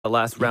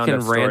last You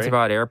roundup can rant story.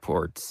 about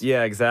airports.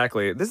 Yeah,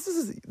 exactly.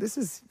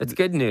 It's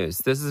good news.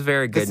 This is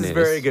very good news. This is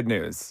very good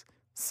news.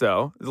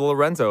 So,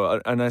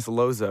 Lorenzo, a nice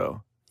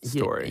Lozo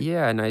story.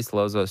 Yeah, a nice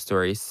Lozo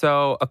story.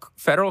 So, a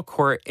federal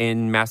court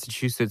in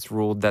Massachusetts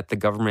ruled that the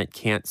government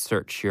can't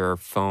search your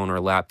phone or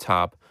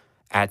laptop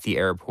at the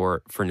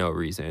airport for no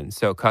reason.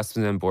 So,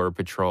 Customs and Border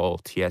Patrol,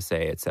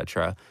 TSA,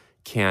 etc.,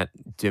 can't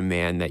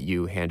demand that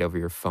you hand over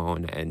your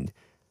phone and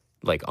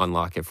like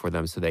unlock it for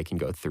them so they can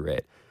go through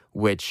it,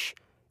 which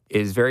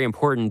is very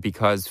important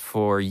because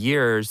for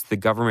years the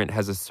government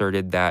has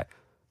asserted that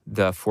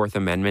the Fourth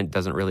Amendment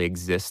doesn't really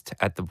exist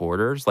at the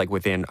borders, like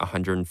within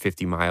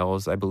 150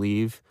 miles, I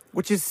believe.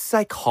 Which is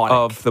psychotic.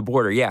 Of the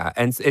border, yeah.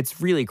 And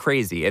it's really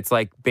crazy. It's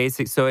like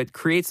basic. So it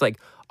creates like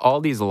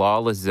all these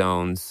lawless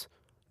zones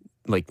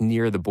like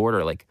near the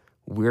border. Like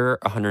we're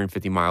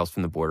 150 miles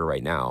from the border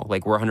right now.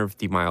 Like we're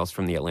 150 miles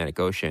from the Atlantic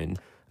Ocean.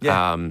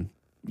 Yeah.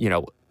 You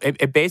know,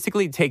 it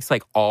basically takes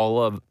like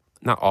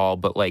not all,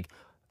 but like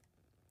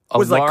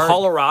like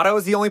Colorado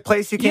is the only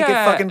place you can't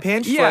get fucking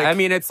pinched? Yeah, like, I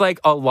mean, it's like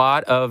a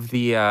lot of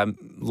the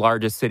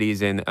largest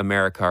cities in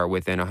America are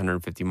within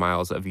 150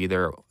 miles of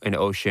either an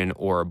ocean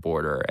or a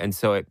border. And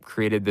so it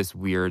created this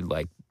weird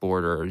like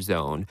border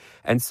zone.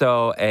 And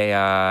so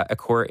a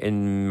court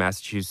in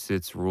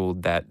Massachusetts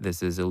ruled that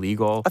this is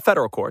illegal. A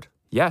federal court.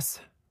 Yes.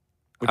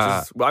 Which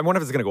is, I wonder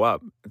if it's going to go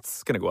up.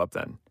 It's going to go up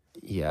then.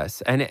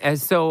 Yes. And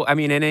as so, I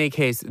mean, in any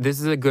case, this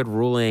is a good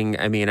ruling.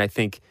 I mean, I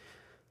think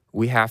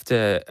we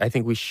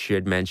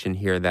should mention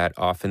here that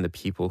often the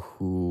people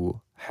who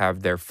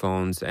have their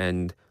phones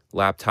and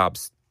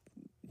laptops,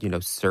 you know,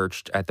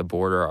 searched at the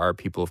border are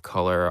people of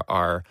color,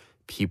 are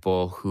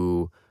people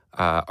who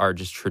are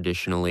just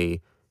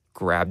traditionally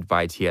grabbed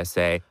by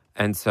TSA.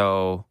 And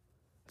so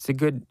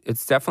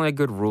it's definitely a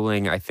good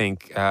ruling. I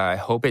think, I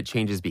hope it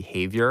changes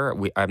behavior.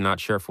 I'm not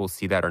sure if we'll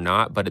see that or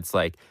not, but it's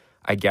like,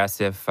 I guess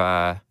if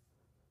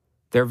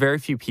there are very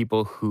few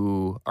people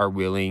who are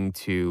willing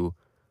to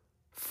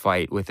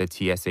fight with a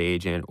TSA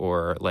agent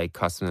or like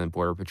Customs and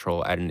Border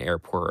Patrol at an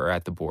airport or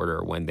at the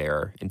border when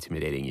they're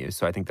intimidating you.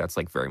 So I think that's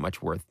like very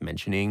much worth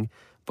mentioning.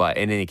 But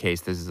in any case,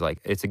 this is like,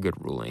 it's a good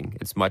ruling.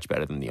 It's much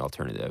better than the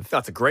alternative.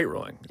 That's a great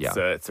ruling. Yeah.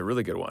 It's a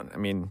really good one. I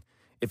mean,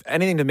 if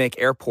anything to make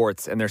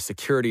airports and their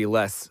security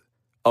less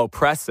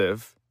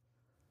oppressive,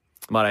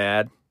 might I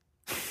add.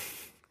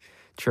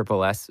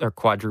 Triple S or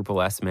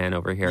quadruple S man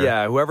over here.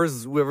 Yeah,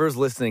 whoever's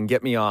listening,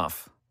 get me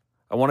off.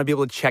 I want to be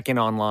able to check in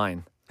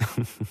online.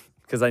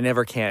 Because I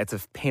never can. It's a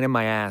pain in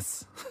my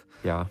ass.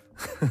 Yeah.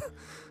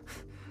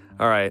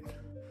 All right.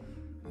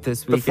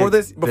 This week Before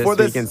this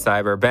week in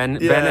cyber, Ben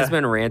has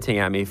been ranting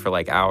at me for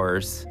like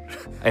hours.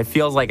 It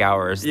feels like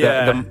hours.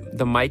 Yeah.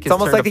 The mic is it's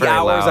almost turned like up the very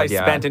hours loud, I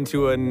spent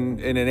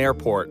in an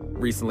airport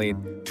recently.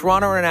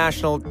 Toronto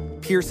International,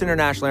 Pearson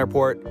International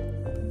Airport.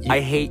 I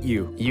hate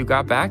you. You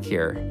got back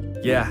here.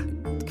 Yeah.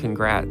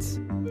 Congrats.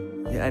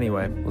 Yeah,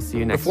 anyway. We'll see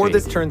you next Before week.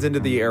 this turns into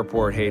the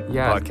airport hate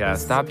podcast.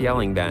 Stop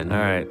yelling, Ben. All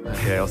right.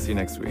 Okay, I'll see you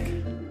next week.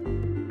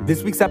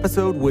 This week's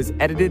episode was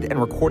edited and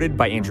recorded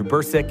by Andrew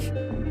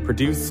Bursick,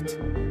 produced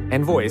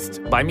and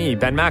voiced by me,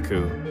 Ben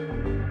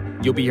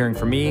Maku. You'll be hearing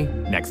from me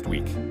next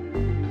week.